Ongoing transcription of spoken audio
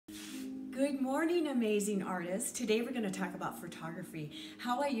Good morning, amazing artists. Today we're going to talk about photography,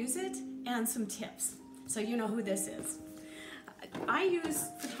 how I use it, and some tips. So you know who this is. I use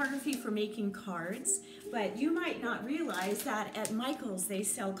photography for making cards, but you might not realize that at Michael's they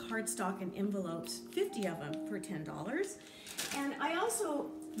sell cardstock and envelopes, 50 of them for $10. And I also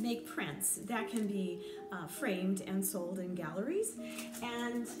make prints that can be framed and sold in galleries.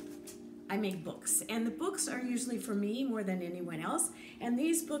 And I make books, and the books are usually for me more than anyone else, and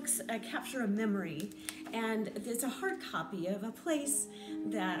these books capture a memory, and it's a hard copy of a place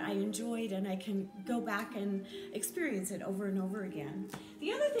that I enjoyed, and I can go back and experience it over and over again.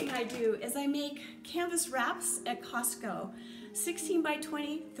 The other thing I do is I make canvas wraps at Costco, 16 by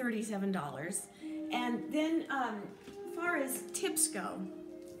 20, $37. And then as far as tips go,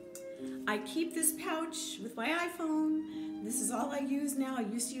 I keep this pouch with my iPhone. This is all I use now. I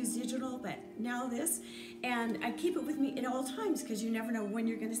used to use digital, but now this. And I keep it with me at all times because you never know when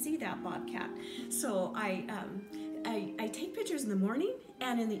you're going to see that bobcat. So I take pictures in the morning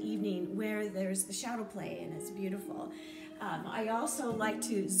and in the evening where there's the shadow play and it's beautiful. I also like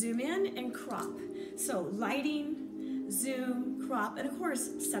to zoom in and crop. So lighting, zoom, crop, and of course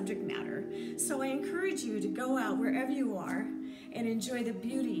subject matter. So I encourage you to go out wherever you are and enjoy the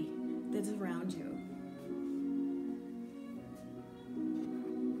beauty that's around you.